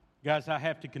Guys, I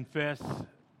have to confess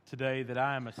today that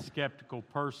I am a skeptical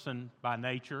person by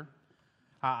nature.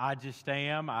 I just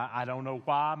am. I don't know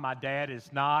why. My dad is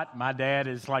not. My dad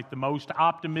is like the most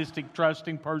optimistic,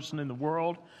 trusting person in the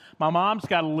world. My mom's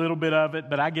got a little bit of it,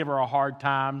 but I give her a hard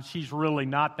time. She's really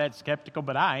not that skeptical,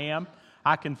 but I am.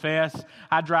 I confess.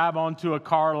 I drive onto a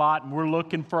car lot and we're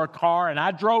looking for a car, and I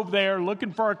drove there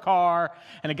looking for a car,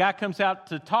 and a guy comes out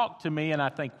to talk to me, and I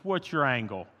think, what's your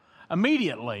angle?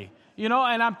 Immediately. And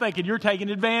I'm thinking, you're taking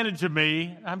advantage of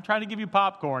me. I'm trying to give you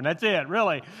popcorn. That's it,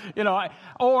 really.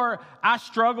 Or I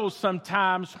struggle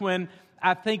sometimes when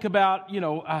I think about, when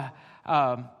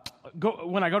I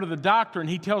go to the doctor and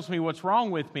he tells me what's wrong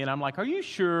with me, and I'm like, are you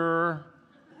sure?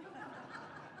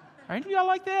 Are any of y'all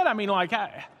like that? I mean, like,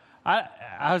 I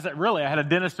had a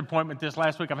dentist appointment this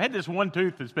last week. I've had this one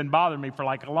tooth that's been bothering me for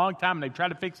like a long time, and they've tried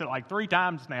to fix it like 3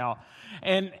 times now.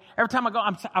 And every time I go,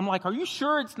 I'm like, are you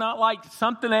sure it's not like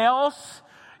something else?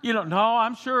 No,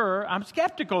 I'm sure. I'm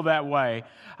skeptical that way.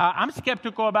 I'm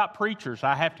skeptical about preachers.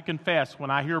 I have to confess, when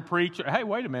I hear preachers, hey,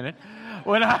 wait a minute.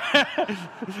 When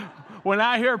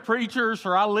I hear preachers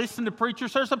or I listen to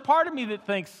preachers, there's a part of me that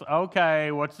thinks,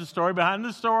 okay, what's the story behind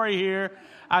the story here?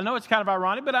 I know it's kind of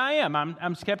ironic, but I am.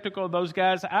 I'm skeptical of those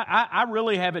guys. I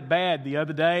really have it bad. The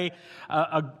other day,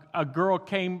 a girl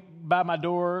came by my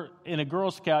door in a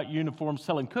Girl Scout uniform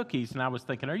selling cookies, and I was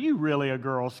thinking, are you really a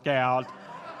Girl Scout?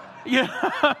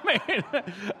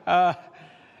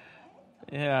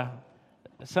 Yeah.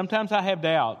 Sometimes I have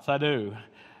doubts. I do.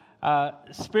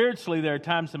 Spiritually, there are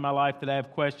times in my life that I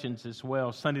have questions as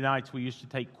well. Sunday nights, we used to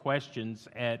take questions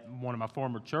at one of my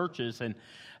former churches, and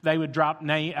they would drop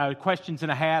questions in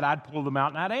a hat. I'd pull them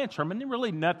out, and I'd answer them, and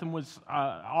really nothing was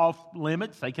off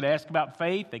limits. They could ask about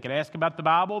faith. They could ask about the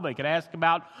Bible. They could ask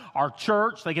about our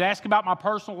church. They could ask about my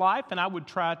personal life, and I would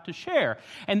try to share.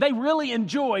 And they really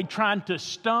enjoyed trying to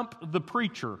stump the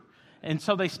preacher. And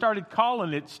so they started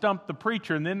calling it Stump the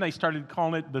Preacher, and then they started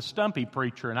calling it the Stumpy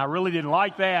Preacher, and I really didn't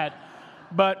like that.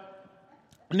 But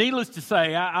needless to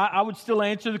say, I would still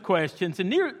answer the questions. And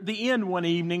near the end one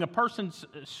evening, a person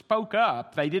spoke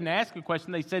up. They didn't ask a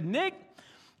question. They said,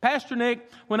 Pastor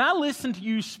Nick, when I listen to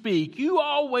you speak, you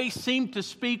always seem to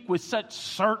speak with such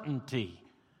certainty,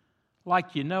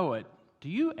 like you know it. Do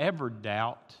you ever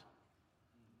doubt?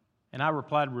 And I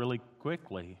replied really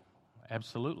quickly,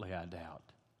 absolutely I doubt.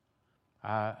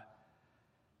 I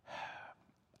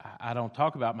don't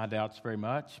talk about my doubts very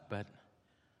much, but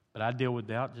I deal with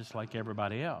doubt just like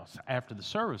everybody else. After the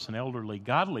service, an elderly,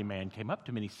 godly man came up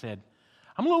to me and he said,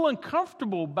 I'm a little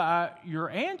uncomfortable by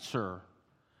your answer.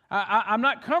 I'm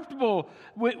not comfortable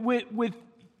with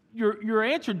your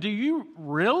answer. Do you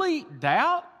really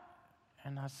doubt?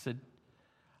 And I said,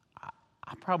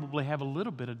 I probably have a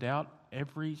little bit of doubt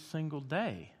every single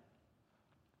day.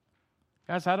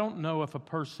 Guys, I don't know if a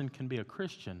person can be a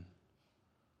Christian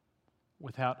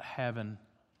without having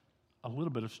a little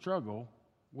bit of struggle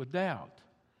with doubt.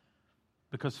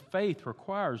 Because faith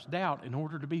requires doubt in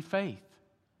order to be faith.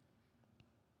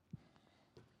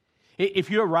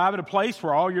 If you arrive at a place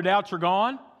where all your doubts are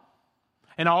gone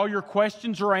and all your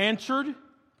questions are answered,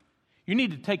 you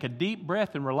need to take a deep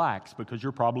breath and relax, because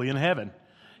you're probably in heaven.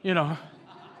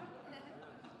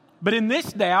 But in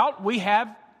this doubt,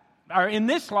 in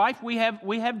this life, we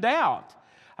have doubt.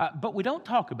 But we don't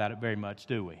talk about it very much,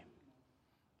 do we?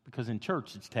 Because in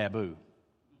church, it's taboo.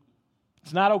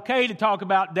 It's not okay to talk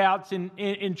about doubts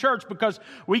in church, because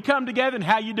we come together and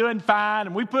how you doing? Fine.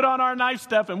 And we put on our nice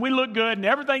stuff and we look good and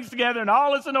everything's together and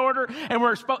all is in order. And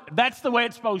that's the way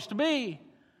it's supposed to be.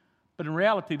 But in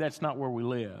reality, that's not where we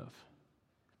live.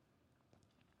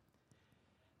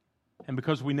 And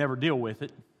because we never deal with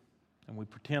it and we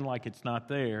pretend like it's not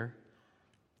there,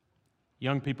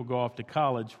 young people go off to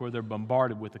college where they're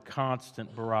bombarded with a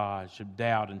constant barrage of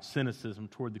doubt and cynicism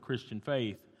toward the Christian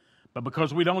faith. But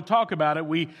because we don't talk about it,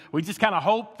 we just kind of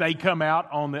hope they come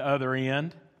out on the other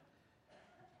end.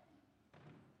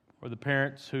 Or the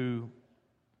parents who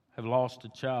have lost a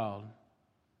child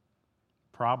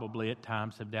probably at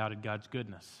times have doubted God's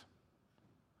goodness.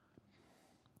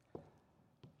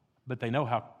 But they know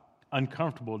how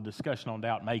uncomfortable a discussion on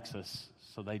doubt makes us,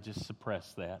 so they just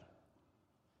suppress that.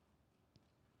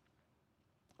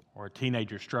 Or a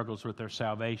teenager struggles with their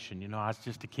salvation. I was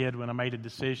just a kid when I made a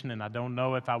decision, and I don't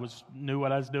know if I knew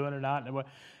what I was doing or not.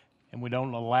 And we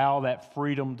don't allow that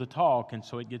freedom to talk, and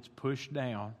so it gets pushed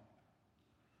down.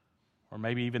 Or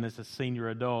maybe even as a senior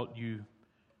adult, you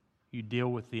deal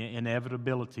with the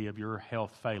inevitability of your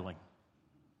health failing,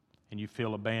 and you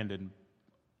feel abandoned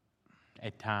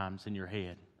at times in your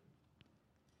head.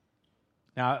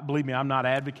 Now, believe me, I'm not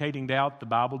advocating doubt. The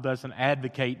Bible doesn't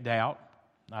advocate doubt.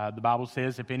 The Bible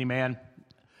says if any man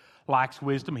lacks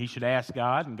wisdom, he should ask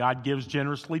God, and God gives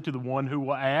generously to the one who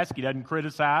will ask. He doesn't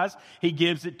criticize. He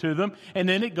gives it to them. And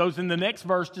then it goes in the next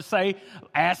verse to say,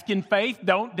 ask in faith,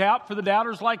 don't doubt, for the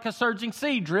doubter is like a surging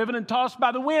sea, driven and tossed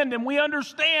by the wind. And we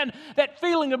understand that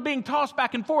feeling of being tossed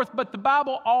back and forth, but the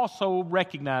Bible also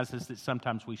recognizes that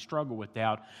sometimes we struggle with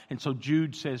doubt. And so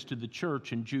Jude says to the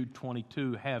church in Jude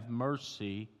 22, have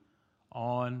mercy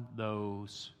on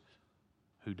those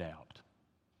who doubt.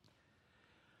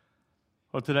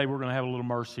 Well, today we're going to have a little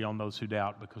mercy on those who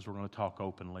doubt because we're going to talk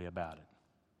openly about it.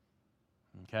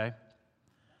 Okay?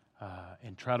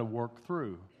 And try to work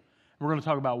through. We're going to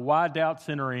talk about why doubts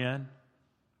enter in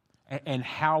and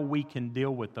how we can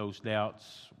deal with those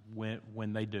doubts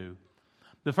when they do.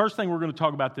 The first thing we're going to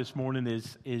talk about this morning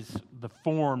is the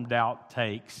form doubt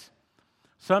takes.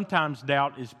 Sometimes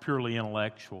doubt is purely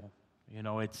intellectual. You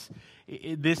know,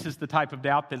 this is the type of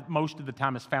doubt that most of the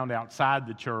time is found outside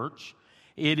the church.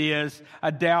 It is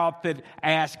a doubt that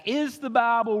asks, is the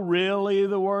Bible really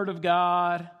the Word of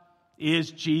God?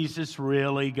 Is Jesus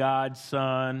really God's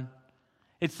Son?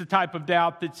 It's the type of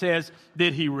doubt that says,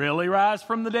 did He really rise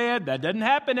from the dead? That doesn't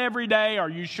happen every day. Are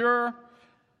you sure?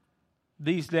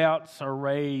 These doubts are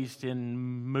raised in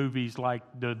movies like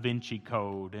Da Vinci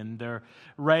Code, and they're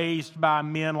raised by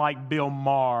men like Bill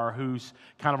Maher, who's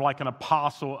kind of like an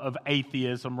apostle of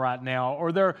atheism right now,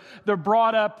 or they're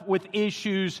brought up with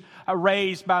issues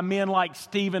raised by men like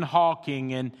Stephen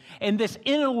Hawking, and this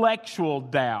intellectual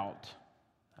doubt.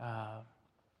 But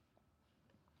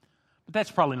that's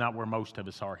probably not where most of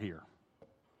us are here.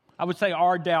 I would say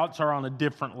our doubts are on a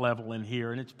different level in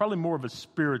here, and it's probably more of a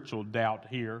spiritual doubt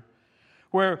here.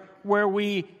 Where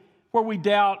we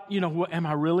doubt, am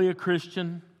I really a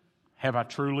Christian? Have I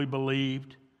truly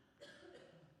believed?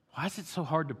 Why is it so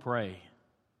hard to pray?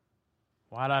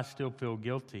 Why do I still feel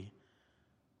guilty?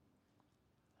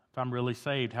 If I'm really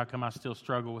saved, how come I still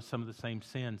struggle with some of the same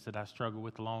sins that I struggled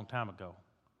with a long time ago?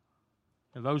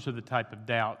 And those are the type of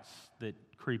doubts that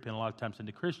creep in a lot of times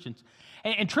into Christians.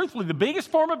 And truthfully, the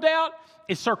biggest form of doubt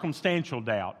is circumstantial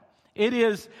doubt. It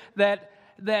is that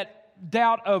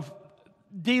doubt of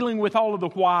dealing with all of the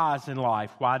whys in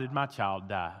life. Why did my child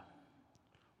die?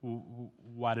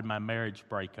 Why did my marriage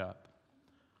break up?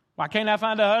 Why can't I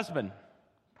find a husband?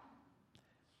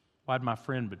 Why did my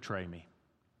friend betray me?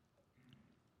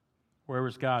 Where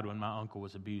was God when my uncle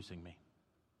was abusing me?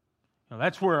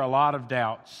 That's where a lot of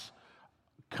doubts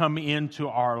come into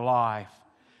our life.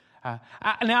 Now,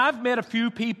 I've met a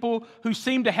few people who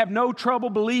seem to have no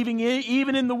trouble believing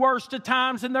even in the worst of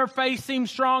times, and their faith seems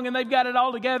strong and they've got it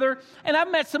all together. And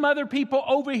I've met some other people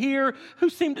over here who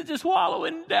seem to just wallow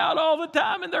in doubt all the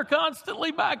time, and they're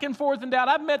constantly back and forth in doubt.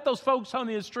 I've met those folks on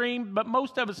the extreme, but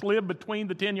most of us live between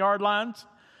the 10-yard lines,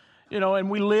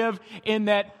 and we live in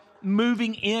that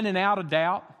moving in and out of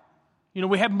doubt.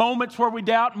 We have moments where we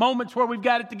doubt, moments where we've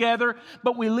got it together,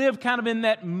 but we live kind of in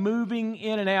that moving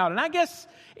in and out. And I guess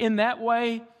in that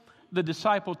way, the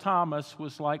disciple Thomas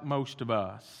was like most of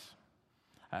us.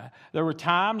 There were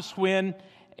times when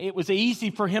it was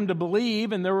easy for him to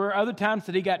believe, and there were other times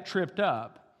that he got tripped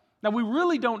up. Now, we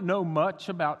really don't know much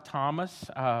about Thomas.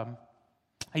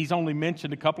 He's only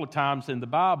mentioned a couple of times in the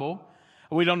Bible.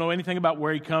 We don't know anything about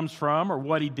where he comes from or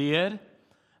what he did.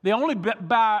 The only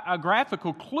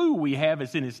biographical clue we have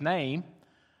is in his name.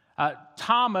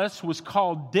 Thomas was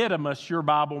called Didymus, your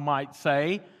Bible might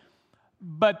say.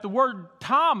 But the word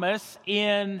Thomas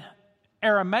in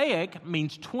Aramaic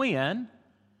means twin,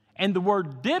 and the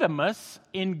word Didymus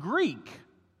in Greek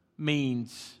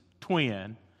means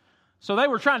twin. So they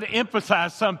were trying to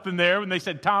emphasize something there when they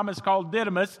said Thomas called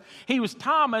Didymus. He was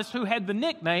Thomas who had the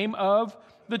nickname of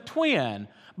the twin.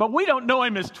 But we don't know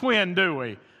him as twin, do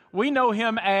we? We know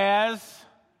him as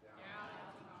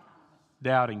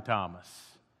Doubting Thomas.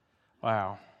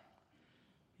 Wow.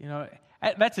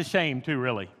 That's a shame too,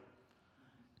 really.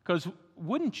 Because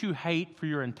wouldn't you hate for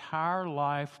your entire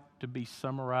life to be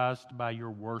summarized by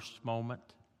your worst moment?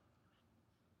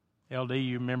 LD,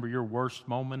 you remember your worst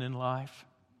moment in life?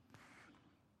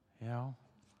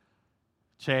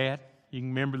 Chad, you can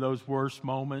remember those worst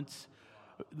moments?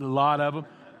 A lot of them.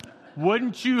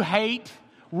 Wouldn't you hate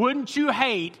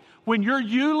when your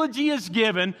eulogy is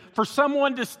given for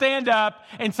someone to stand up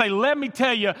and say, let me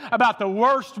tell you about the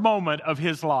worst moment of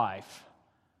his life?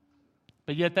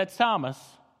 But yet that's Thomas.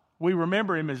 We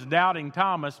remember him as Doubting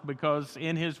Thomas because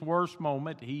in his worst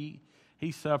moment, he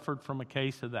suffered from a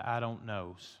case of the I don't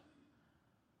knows.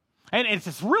 And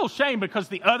it's a real shame because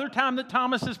the other time that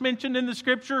Thomas is mentioned in the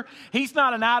Scripture, he's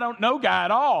not an I don't know guy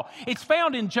at all. It's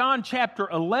found in John chapter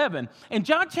 11. In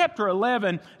John chapter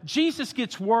 11, Jesus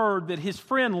gets word that his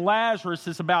friend Lazarus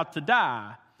is about to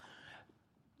die.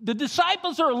 The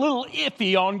disciples are a little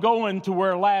iffy on going to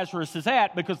where Lazarus is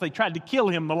at because they tried to kill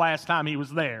him the last time he was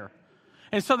there.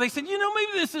 And so they said,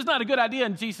 maybe this is not a good idea.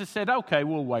 And Jesus said, okay,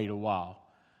 we'll wait a while.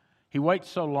 He waits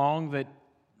so long that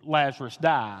Lazarus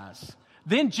dies.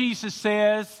 Then Jesus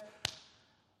says,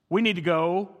 we need to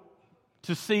go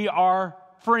to see our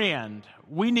friend.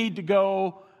 We need to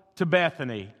go to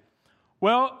Bethany.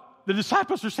 Well, the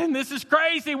disciples are saying, this is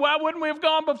crazy. Why wouldn't we have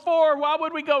gone before? Why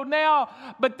would we go now?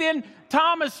 But then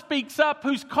Thomas speaks up,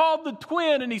 who's called the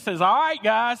twin, and he says, all right,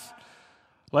 guys,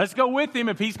 let's go with him.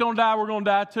 If he's going to die, we're going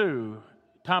to die too.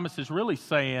 Thomas is really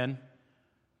saying,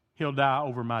 he'll die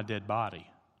over my dead body.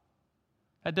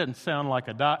 That doesn't sound like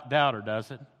a doubter,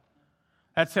 does it?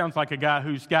 That sounds like a guy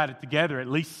who's got it together at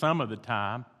least some of the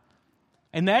time.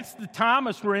 And that's the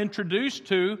Thomas we're introduced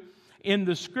to in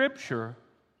the Scripture.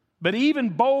 But even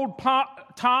bold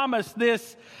Thomas,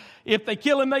 if they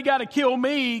kill him, they got to kill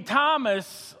me.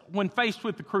 Thomas, when faced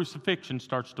with the crucifixion,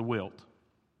 starts to wilt.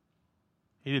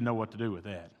 He didn't know what to do with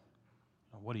that.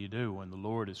 What do you do when the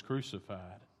Lord is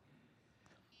crucified?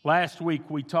 Last week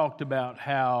we talked about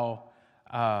how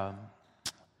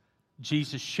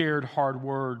Jesus shared hard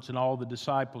words and all the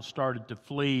disciples started to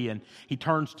flee. And he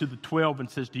turns to the 12 and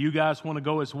says, do you guys want to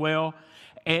go as well?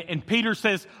 And Peter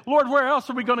says, Lord, where else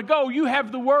are we going to go? You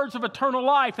have the words of eternal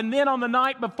life. And then on the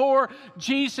night before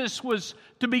Jesus was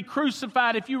to be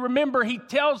crucified, if you remember, he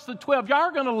tells the 12, y'all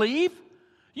are going to leave.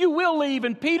 You will leave.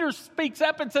 And Peter speaks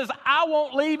up and says, I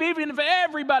won't leave. Even if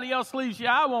everybody else leaves you,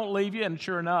 I won't leave you. And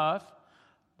sure enough,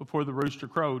 before the rooster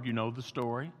crowed, you know the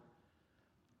story.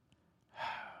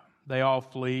 They all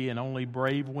flee, and only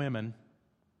brave women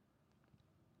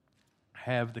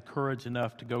have the courage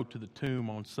enough to go to the tomb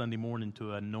on Sunday morning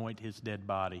to anoint his dead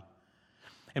body.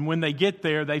 And when they get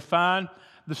there, they find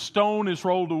the stone is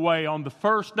rolled away. On the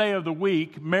first day of the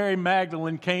week, Mary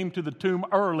Magdalene came to the tomb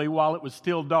early while it was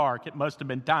still dark. It must have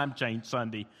been time change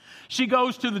Sunday. She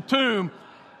goes to the tomb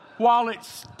while it's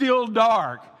still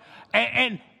dark.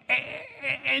 And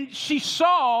she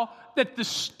saw that the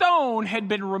stone had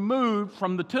been removed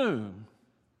from the tomb.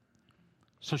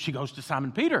 So she goes to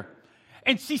Simon Peter.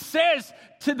 And she says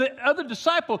to the other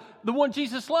disciple, the one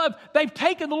Jesus loved, they've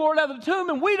taken the Lord out of the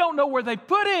tomb and we don't know where they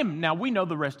put him. Now we know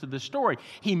the rest of the story.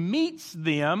 He meets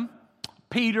them,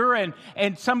 Peter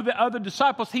and some of the other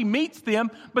disciples, he meets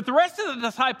them, but the rest of the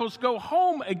disciples go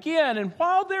home again. And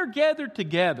while they're gathered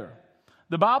together,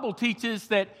 the Bible teaches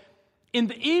that in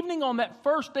the evening on that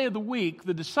first day of the week,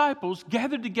 the disciples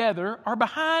gathered together are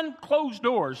behind closed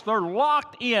doors. They're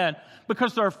locked in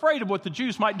because they're afraid of what the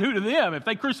Jews might do to them. If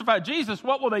they crucify Jesus,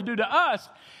 what will they do to us?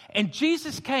 And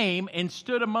Jesus came and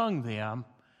stood among them,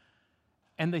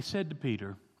 and they said to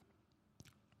Peter,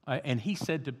 and he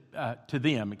said to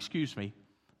them,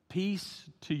 peace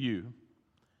to you.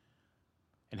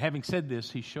 And having said this,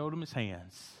 he showed them his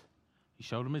hands. He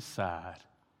showed them his side.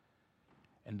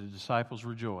 And the disciples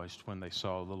rejoiced when they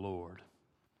saw the Lord.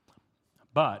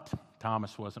 But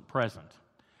Thomas wasn't present.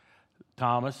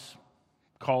 Thomas,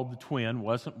 called the twin,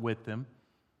 wasn't with them.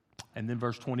 And then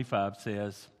verse 25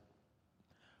 says,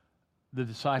 the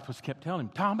disciples kept telling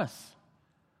him, Thomas,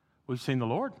 we've seen the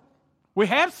Lord. We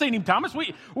have seen him, Thomas.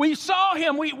 We saw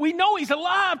him. We know he's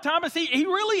alive, Thomas. He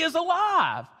really is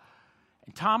alive.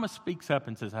 And Thomas speaks up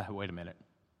and says, wait a minute.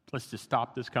 Let's just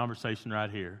stop this conversation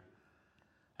right here.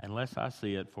 Unless I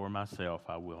see it for myself,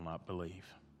 I will not believe.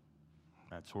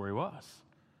 That's where he was.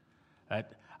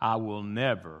 That I will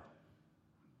never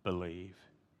believe.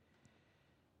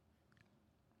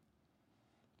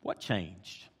 What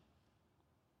changed?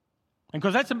 And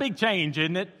because that's a big change,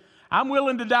 isn't it? I'm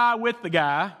willing to die with the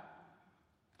guy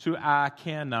to I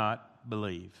cannot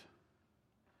believe.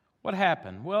 What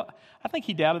happened? Well, I think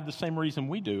he doubted the same reason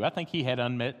we do. I think he had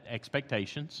unmet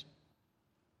expectations.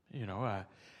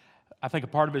 I think a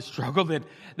part of his struggle that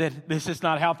this is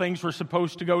not how things were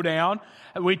supposed to go down.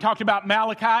 We talked about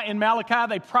Malachi. In Malachi,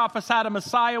 they prophesied a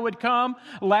Messiah would come.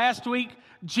 Last week,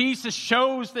 Jesus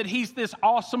shows that he's this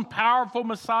awesome, powerful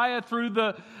Messiah through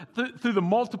the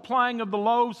multiplying of the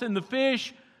loaves and the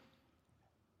fish.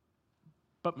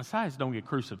 But Messiahs don't get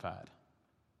crucified.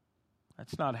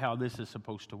 That's not how this is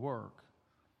supposed to work.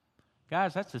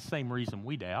 Guys, that's the same reason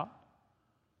we doubt.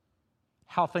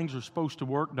 How things are supposed to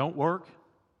work don't work.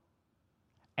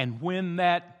 And when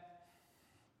that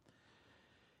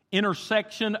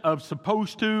intersection of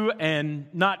supposed to and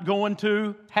not going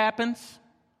to happens,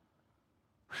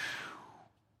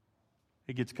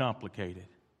 it gets complicated.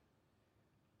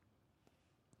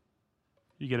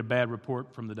 You get a bad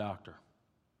report from the doctor.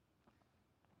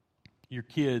 Your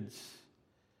kids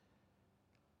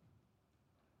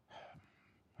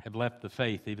have left the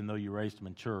faith even though you raised them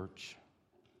in church.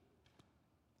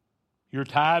 You're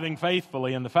tithing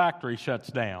faithfully and the factory shuts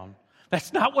down.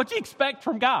 That's not what you expect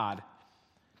from God.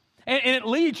 And it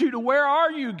leads you to, where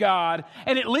are you, God?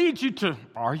 And it leads you to,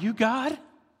 are you God?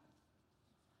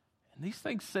 And these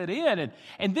things set in.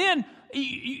 And then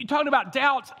you're talking about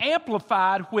doubts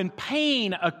amplified when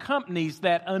pain accompanies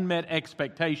that unmet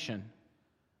expectation.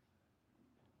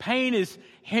 Pain is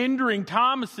hindering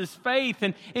Thomas's faith,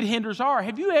 and it hinders ours.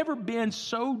 Have you ever been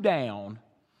so down,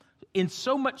 in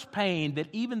so much pain, that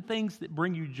even things that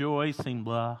bring you joy seem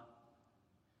blah?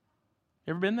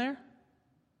 Ever been there?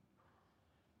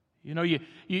 You know,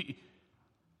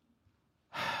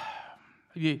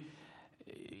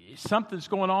 something's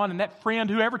going on, and that friend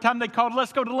who every time they called,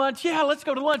 let's go to lunch, yeah, let's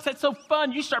go to lunch, that's so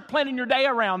fun. You start planning your day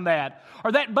around that.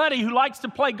 Or that buddy who likes to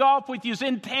play golf with you is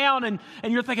in town, and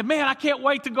you're thinking, man, I can't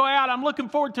wait to go out. I'm looking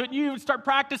forward to it. And you start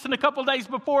practicing a couple of days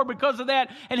before because of that,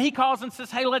 and he calls and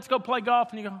says, hey, let's go play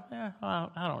golf. And you go, yeah,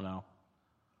 I don't know.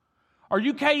 Or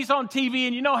UK's on TV,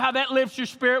 and you know how that lifts your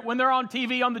spirit when they're on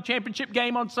TV on the championship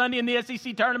game on Sunday in the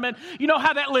SEC tournament. You know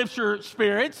how that lifts your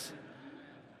spirits.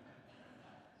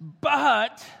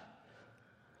 But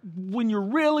when you're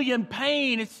really in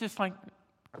pain, it's just like,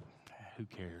 who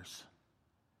cares?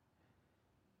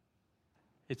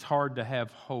 It's hard to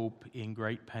have hope in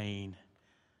great pain.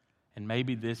 And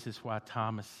maybe this is why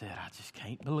Thomas said, I just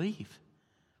can't believe.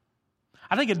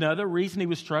 I think another reason he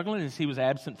was struggling is he was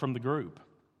absent from the group.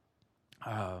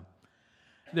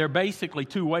 There are basically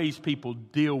two ways people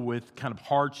deal with kind of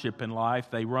hardship in life.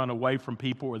 They run away from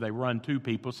people or they run to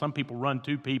people. Some people run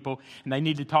to people and they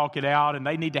need to talk it out and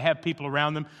they need to have people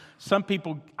around them. Some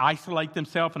people isolate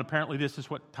themselves, and apparently this is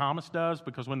what Thomas does,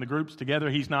 because when the group's together,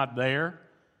 he's not there.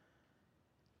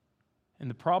 And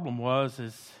the problem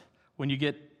is when you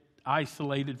get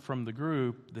isolated from the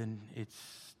group, then it's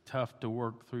tough to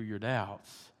work through your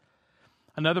doubts.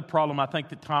 Another problem I think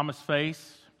that Thomas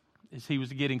faced is he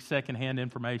was getting secondhand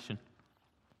information.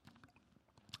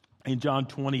 In John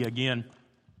 20 again,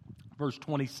 verse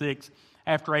 26,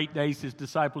 after 8 days his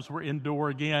disciples were indoor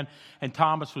again, and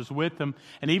Thomas was with them.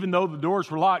 And even though the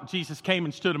doors were locked, Jesus came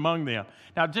and stood among them.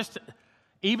 Now,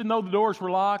 even though the doors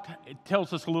were locked, it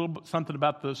tells us a little bit something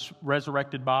about this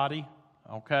resurrected body,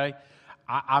 okay?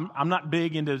 I'm not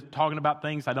big into talking about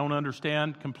things I don't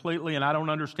understand completely, and I don't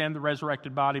understand the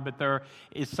resurrected body, but there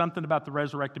is something about the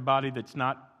resurrected body that's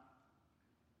not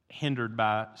hindered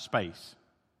by space.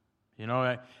 You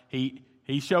know,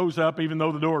 he shows up even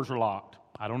though the doors are locked.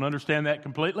 I don't understand that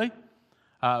completely,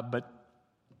 but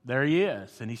there he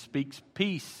is, and he speaks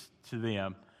peace to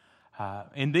them.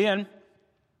 And then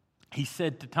he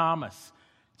said to Thomas,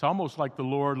 it's almost like the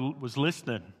Lord was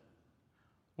listening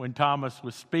when Thomas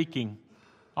was speaking,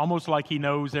 almost like he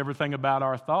knows everything about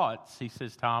our thoughts. He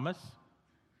says, Thomas,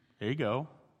 here you go.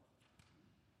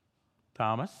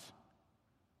 Thomas,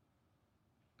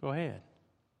 go ahead.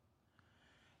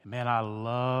 And man, I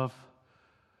love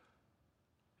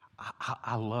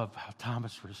how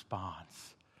Thomas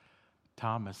responds.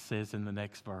 Thomas says in the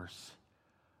next verse,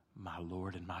 my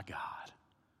Lord and my God.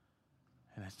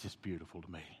 And that's just beautiful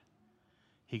to me.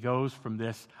 He goes from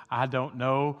this, I don't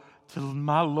know, to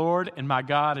my Lord and my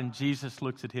God. And Jesus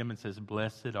looks at him and says,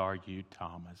 blessed are you,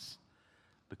 Thomas,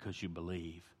 because you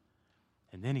believe.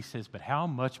 And then he says, but how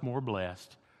much more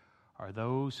blessed are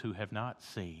those who have not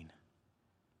seen,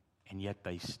 and yet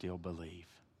they still believe.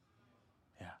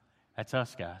 Yeah, that's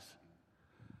us, guys.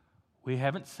 We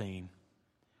haven't seen,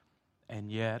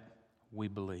 and yet we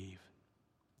believe.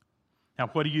 Now,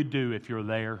 what do you do if you're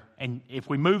there? And if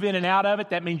we move in and out of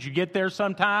it, that means you get there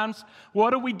sometimes.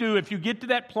 What do we do if you get to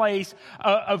that place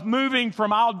of moving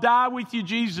from I'll die with you,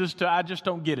 Jesus, to I just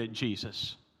don't get it,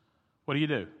 Jesus? What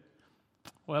do?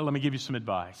 Well, let me give you some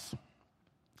advice.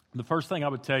 The first thing I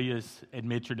would tell you is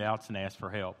admit your doubts and ask for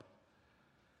help.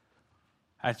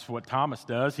 That's what Thomas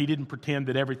does. He didn't pretend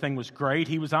that everything was great.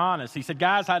 He was honest. He said,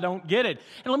 guys, I don't get it.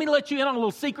 And let me let you in on a little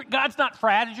secret. God's not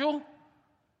fragile.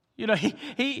 You know,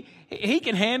 he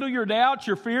can handle your doubts,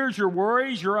 your fears, your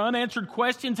worries, your unanswered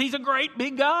questions. He's a great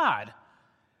big God.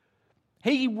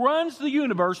 He runs the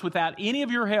universe without any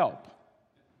of your help.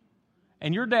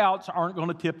 And your doubts aren't going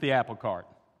to tip the apple cart.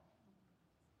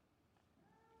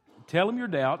 Tell him your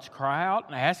doubts, cry out,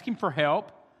 and ask him for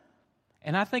help.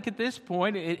 And I think at this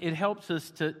point, it helps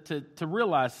us to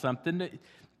realize something,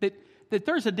 that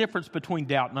there's a difference between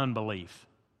doubt and unbelief.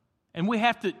 And we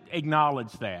have to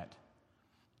acknowledge that.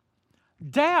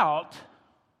 Doubt,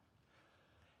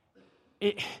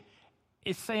 it's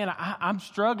saying, I'm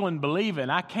struggling believing.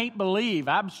 I can't believe.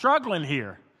 I'm struggling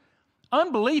here.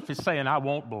 Unbelief is saying, I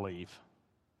won't believe.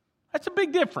 That's a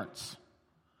big difference.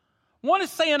 One is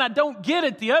saying, I don't get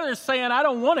it. The other is saying, I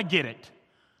don't want to get it.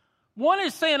 One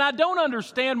is saying, I don't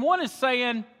understand. One is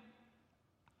saying,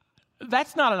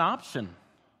 that's not an option.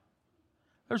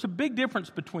 There's a big difference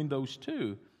between those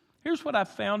two. Here's what I've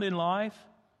found in life.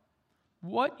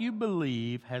 What you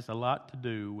believe has a lot to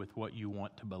do with what you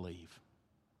want to believe.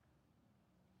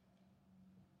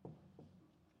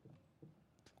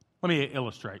 Let me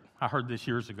illustrate. I heard this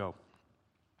years ago.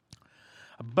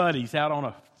 A buddy's out on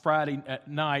a Friday at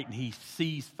night, and he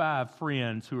sees 5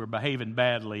 friends who are behaving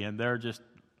badly, and they're just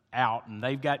out, and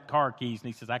they've got car keys,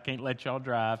 and he says, I can't let y'all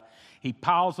drive. He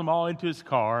piles them all into his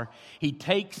car. He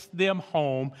takes them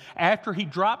home. After he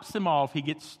drops them off, he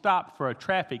gets stopped for a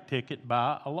traffic ticket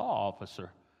by a law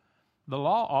officer. The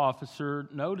law officer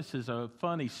notices a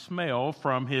funny smell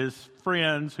from his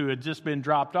friends who had just been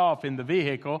dropped off in the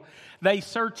vehicle. They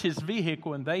search his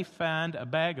vehicle, and they find a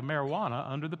bag of marijuana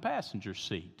under the passenger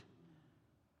seat.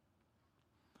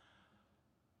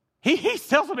 He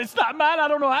tells them, it's not mine, I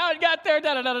don't know how it got there,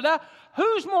 da-da-da-da-da.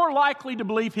 Who's more likely to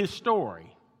believe his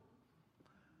story?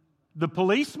 The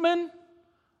policeman,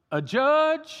 a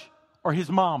judge, or his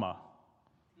mama?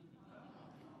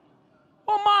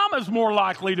 Well, mama's more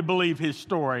likely to believe his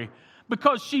story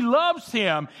because she loves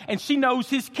him and she knows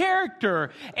his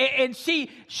character, and she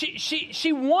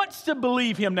wants to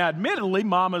believe him. Now, admittedly,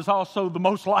 mama's also the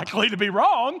most likely to be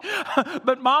wrong,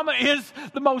 but mama is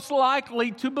the most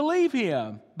likely to believe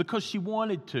him because she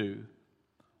wanted to.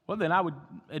 Well, then I would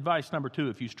advice number 2,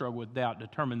 if you struggle with doubt,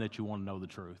 determine that you want to know the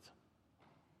truth.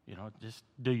 Just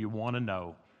do you want to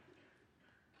know?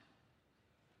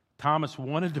 Thomas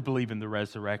wanted to believe in the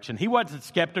resurrection. He wasn't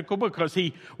skeptical because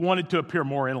he wanted to appear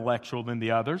more intellectual than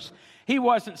the others. He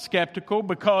wasn't skeptical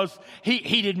because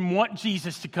he didn't want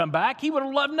Jesus to come back. He would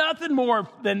have loved nothing more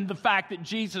than the fact that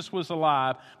Jesus was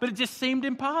alive, but it just seemed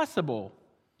impossible.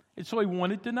 And so he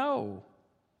wanted to know.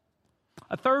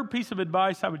 A third piece of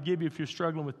advice I would give you if you're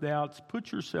struggling with doubts,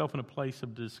 put yourself in a place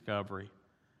of discovery.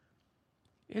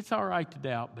 It's all right to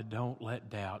doubt, but don't let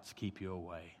doubts keep you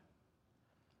away.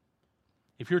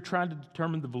 If you're trying to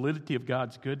determine the validity of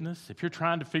God's goodness, if you're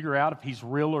trying to figure out if He's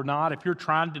real or not, if you're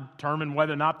trying to determine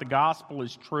whether or not the gospel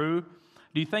is true,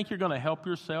 do you think you're going to help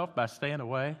yourself by staying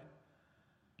away?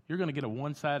 You're going to get a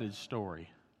one-sided story.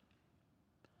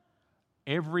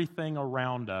 Everything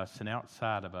around us and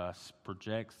outside of us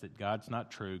projects that God's not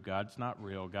true, God's not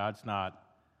real, God's not...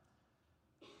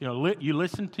 You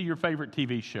listen to your favorite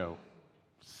TV show.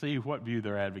 See what view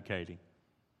they're advocating.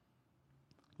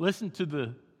 Listen to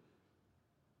the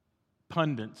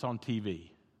pundits on TV.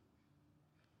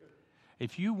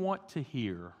 If you want to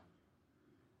hear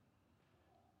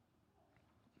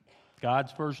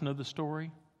God's version of the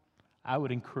story, I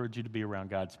would encourage you to be around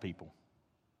God's people.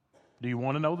 Do you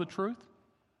want to know the truth?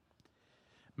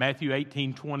 Matthew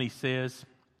 18:20 says,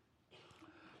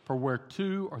 "For where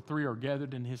 2 or 3 are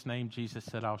gathered in His name," Jesus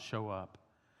said, "I'll show up."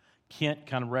 Kent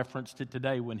kind of referenced it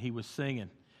today when he was singing,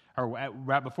 or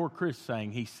right before Chris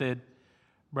sang. He said,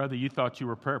 "Brother, you thought you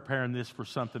were preparing this for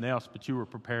something else, but you were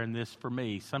preparing this for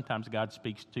me." Sometimes God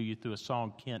speaks to you through a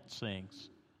song Kent sings.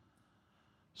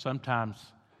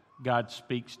 Sometimes God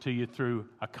speaks to you through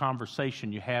a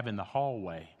conversation you have in the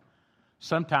hallway.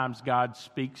 Sometimes God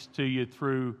speaks to you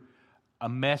through a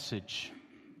message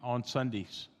on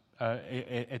Sundays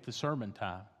at the sermon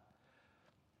time.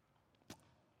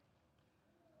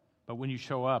 But when you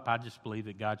show up, I just believe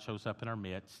that God shows up in our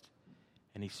midst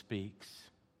and He speaks.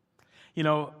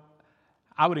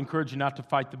 I would encourage you not to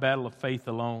fight the battle of faith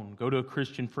alone. Go to a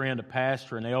Christian friend, a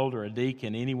pastor, an elder, a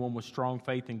deacon, anyone with strong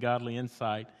faith and godly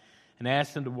insight, and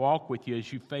ask them to walk with you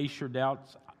as you face your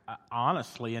doubts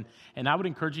honestly. And I would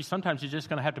encourage you, sometimes you're just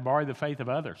going to have to borrow the faith of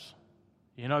others.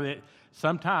 That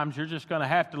sometimes you're just going to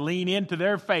have to lean into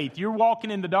their faith. You're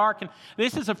walking in the dark, and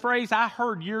this is a phrase I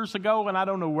heard years ago, and I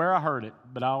don't know where I heard it,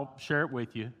 but I'll share it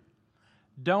with you.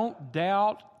 Don't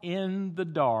doubt in the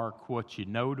dark what you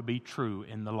know to be true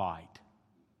in the light.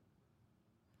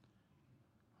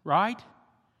 Right?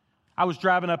 I was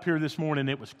driving up here this morning.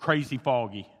 It was crazy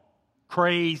foggy.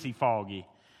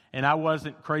 And I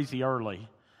wasn't crazy early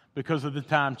because of the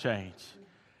time change.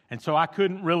 And so I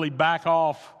couldn't really back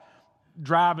off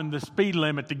driving the speed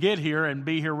limit to get here and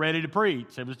be here ready to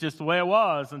preach. It was just the way it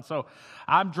was. And so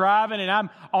I'm driving, and I'm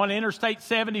on Interstate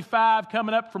 75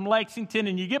 coming up from Lexington,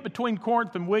 and you get between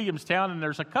Corinth and Williamstown, and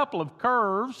there's a couple of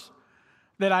curves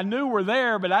that I knew were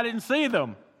there, but I didn't see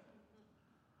them.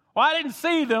 Well, I didn't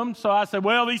see them, so I said,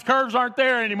 well, these curves aren't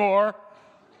there anymore.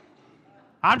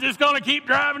 I'm just going to keep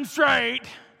driving straight.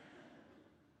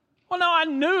 Well, no, I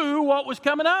knew what was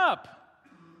coming up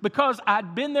because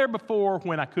I'd been there before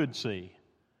when I could see.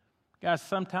 Guys,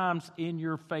 sometimes in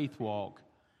your faith walk,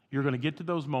 you're going to get to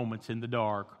those moments in the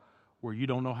dark where you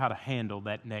don't know how to handle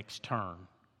that next turn.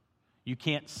 You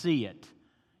can't see it.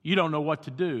 You don't know what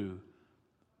to do,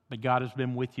 but God has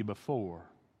been with you before.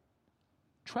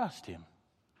 Trust Him.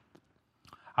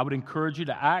 I would encourage you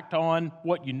to act on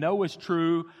what you know is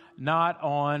true, not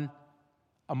on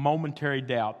a momentary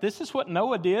doubt. This is what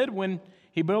Noah did when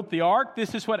he built the ark.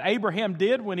 This is what Abraham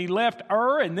did when he left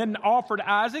Ur and then offered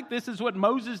Isaac. This is what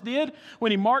Moses did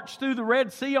when he marched through the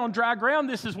Red Sea on dry ground.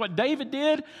 This is what David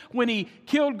did when he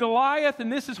killed Goliath.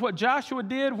 And this is what Joshua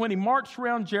did when he marched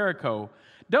around Jericho.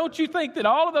 Don't you think that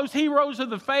all of those heroes of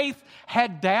the faith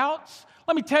had doubts?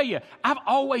 Let me tell you, I've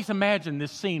always imagined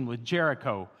this scene with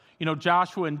Jericho. You know,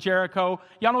 Joshua and Jericho.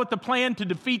 Y'all know what the plan to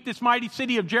defeat this mighty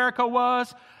city of Jericho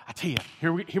was? I tell you,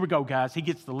 here we go, guys. He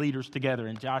gets the leaders together,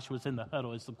 and Joshua's in the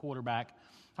huddle as the quarterback.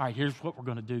 All right, here's what we're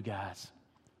going to do, guys.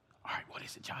 All right, what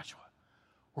is it, Joshua?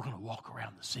 We're going to walk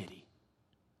around the city.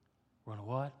 We're going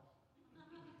to what?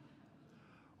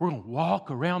 We're going to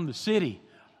walk around the city.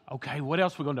 Okay, what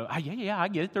else are we going to do? Yeah, I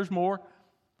get it. There's more.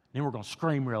 Then we're going to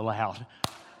scream real loud.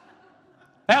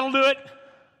 That'll do it.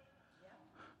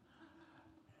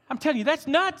 I'm telling you, that's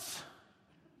nuts.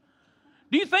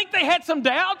 Do you think they had some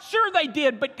doubts? Sure they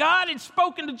did, but God had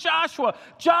spoken to Joshua.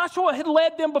 Joshua had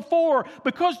led them before.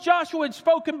 Because Joshua had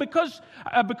spoken, because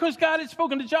God had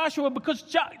spoken to Joshua, because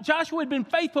Joshua had been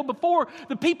faithful before,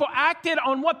 the people acted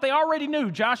on what they already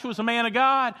knew. Joshua's a man of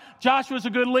God. Joshua's a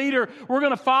good leader. We're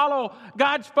going to follow.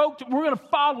 God spoke. We're going to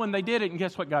follow, and they did it. And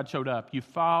guess what? God showed up. You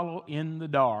follow in the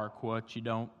dark what you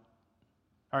don't,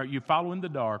 or you follow in the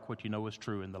dark what you know is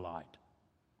true in the light.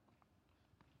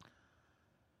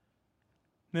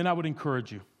 Then I would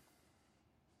encourage you.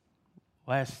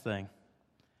 Last thing.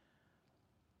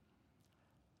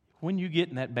 When you get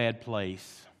in that bad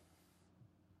place,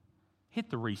 hit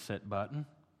the reset button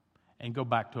and go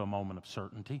back to a moment of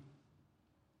certainty.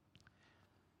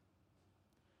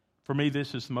 For me,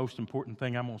 this is the most important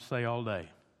thing I'm going to say all day.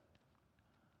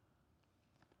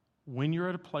 When you're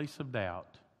at a place of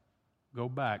doubt, go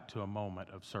back to a moment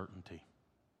of certainty.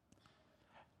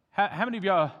 How many of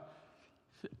y'all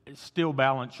still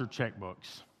balance your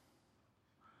checkbooks?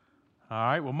 All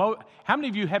right. Well, how many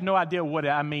of you have no idea what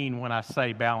I mean when I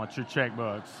say balance your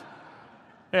checkbooks?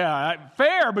 Yeah,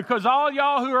 fair, because all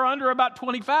y'all who are under about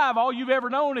 25, all you've ever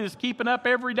known is keeping up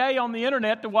every day on the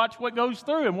internet to watch what goes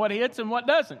through and what hits and what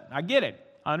doesn't. I get it.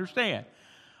 I understand.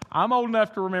 I'm old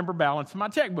enough to remember balancing my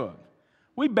checkbook.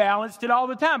 We balanced it all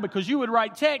the time because you would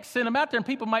write checks, send them out there, and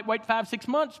people might wait 5-6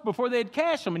 months before they'd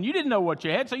cash them, and you didn't know what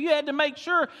you had, so you had to make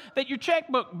sure that your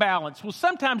checkbook balanced. Well,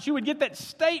 sometimes you would get that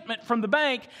statement from the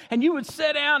bank, and you would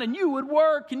sit down and you would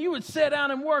work, and you would sit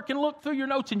down and work and look through your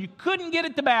notes, and you couldn't get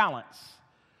it to balance.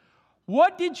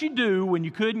 What did you do when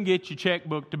you couldn't get your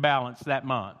checkbook to balance that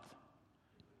month?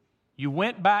 You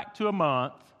went back to a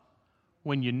month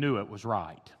when you knew it was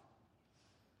right.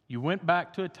 You went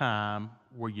back to a time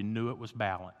where you knew it was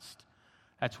balanced.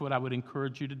 That's what I would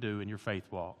encourage you to do in your faith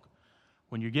walk.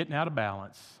 When you're getting out of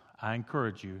balance, I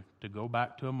encourage you to go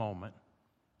back to a moment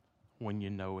when you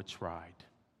know it's right.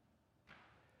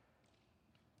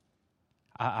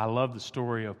 I love the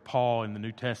story of Paul in the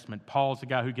New Testament. Paul's the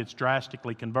guy who gets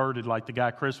drastically converted like the guy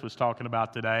Chris was talking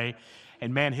about today.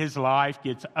 And man, his life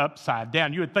gets upside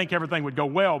down. You would think everything would go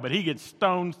well, but he gets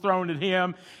stones thrown at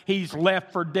him. He's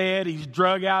left for dead. He's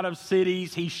drug out of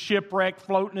cities. He's shipwrecked,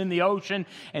 floating in the ocean.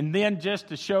 And then just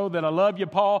to show that I love you,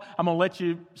 Paul, I'm going to let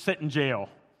you sit in jail.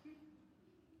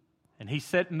 And he's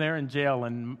sitting there in jail,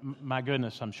 and my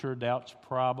goodness, I'm sure doubts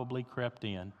probably crept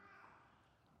in.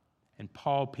 And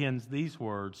Paul pens these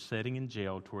words sitting in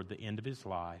jail toward the end of his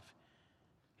life.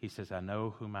 He says, I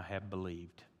know whom I have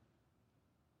believed.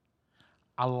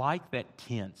 I like that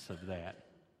tense of that.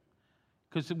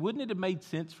 Because wouldn't it have made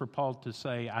sense for Paul to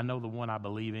say, I know the one I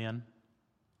believe in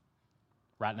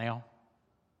right now?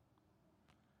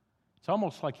 It's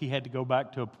almost like he had to go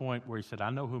back to a point where he said, I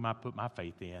know whom I put my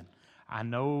faith in. I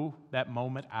know that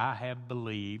moment I have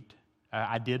believed,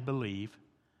 I did believe,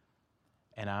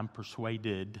 and I'm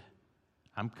persuaded,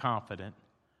 I'm confident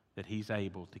that he's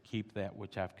able to keep that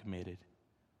which I've committed.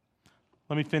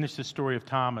 Let me finish the story of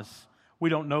Thomas. We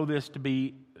don't know this to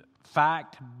be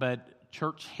fact, but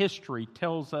church history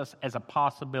tells us as a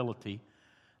possibility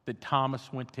that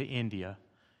Thomas went to India.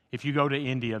 If you go to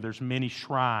India, there's many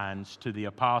shrines to the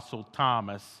Apostle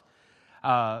Thomas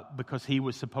because he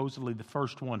was supposedly the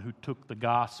first one who took the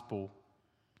gospel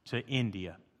to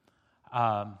India.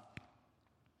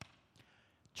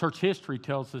 Church history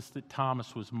tells us that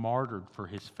Thomas was martyred for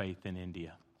his faith in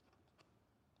India.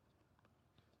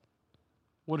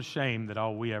 What a shame that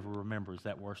all we ever remember is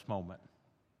that worst moment.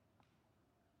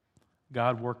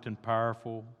 God worked in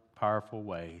powerful, powerful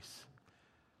ways.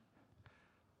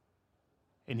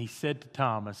 And he said to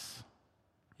Thomas,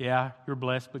 yeah, you're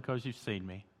blessed because you've seen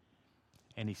me.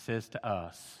 And he says to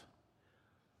us,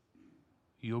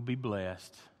 you'll be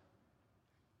blessed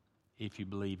if you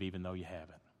believe even though you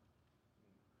haven't.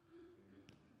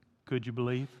 Could you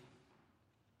believe?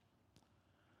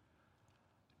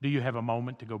 Do you have a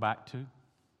moment to go back to?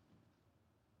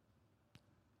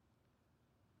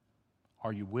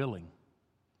 Are you willing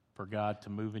for God to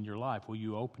move in your life? Will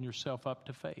you open yourself up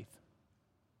to faith?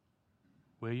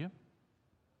 Will you?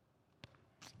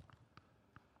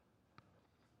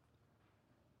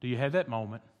 Do you have that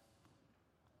moment?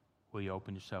 Will you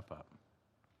open yourself up?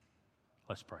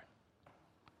 Let's pray.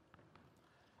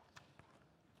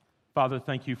 Father,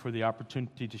 thank you for the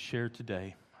opportunity to share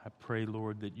today. I pray,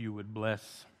 Lord, that you would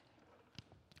bless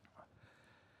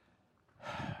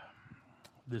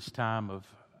this time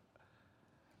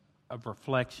of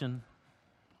reflection.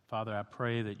 Father, I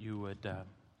pray that you would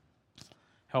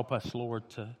help us, Lord,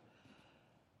 to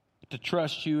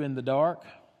trust you in the dark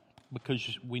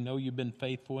because we know you've been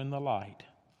faithful in the light.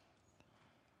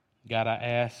 God, I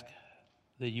ask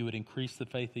that you would increase the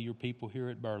faith of your people here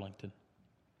at Burlington.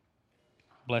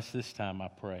 Bless this time, I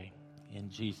pray. In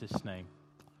Jesus' name,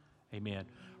 amen.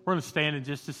 We're going to stand in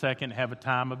just a second and have a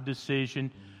time of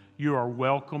decision. You are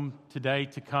welcome today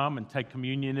to come and take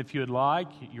communion if you would like.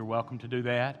 You're welcome to do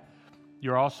that.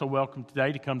 You're also welcome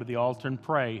today to come to the altar and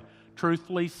pray.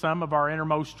 Truthfully, some of our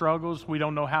innermost struggles, we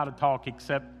don't know how to talk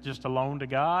except just alone to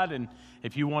God. And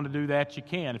if you want to do that, you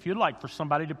can. If you'd like for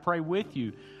somebody to pray with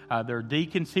you, there are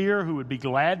deacons here who would be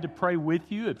glad to pray with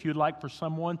you. If you'd like for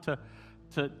someone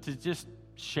to just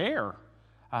share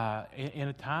in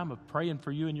a time of praying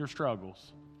for you and your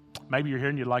struggles. Maybe you're here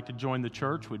and you'd like to join the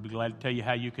church. We'd be glad to tell you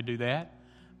how you could do that.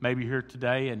 Maybe you're here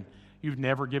today and you've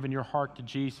never given your heart to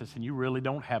Jesus and you really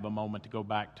don't have a moment to go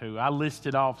back to. I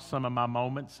listed off some of my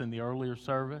moments in the earlier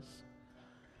service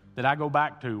that I go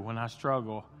back to when I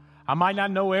struggle. I might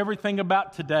not know everything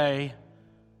about today,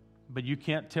 but you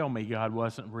can't tell me God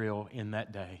wasn't real in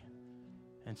that day.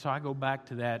 And so I go back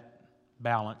to that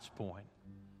balance point.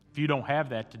 If you don't have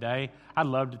that today, I'd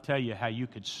love to tell you how you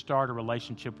could start a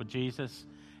relationship with Jesus.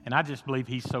 And I just believe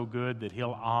he's so good that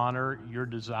he'll honor your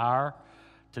desire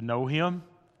to know him,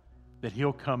 that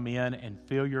he'll come in and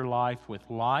fill your life with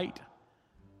light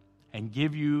and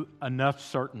give you enough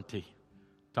certainty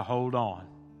to hold on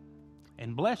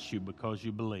and bless you because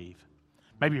you believe.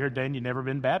 Maybe you're here today and you've never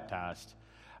been baptized.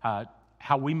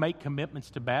 How we make commitments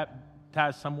to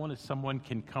baptize someone is someone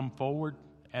can come forward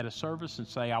at a service and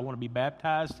say, I want to be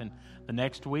baptized, and the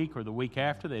next week or the week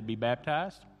after they'd be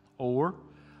baptized, or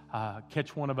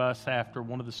catch one of us after,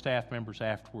 one of the staff members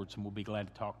afterwards, and we'll be glad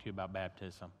to talk to you about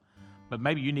baptism. But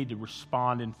maybe you need to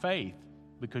respond in faith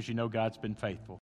because you know God's been faithful.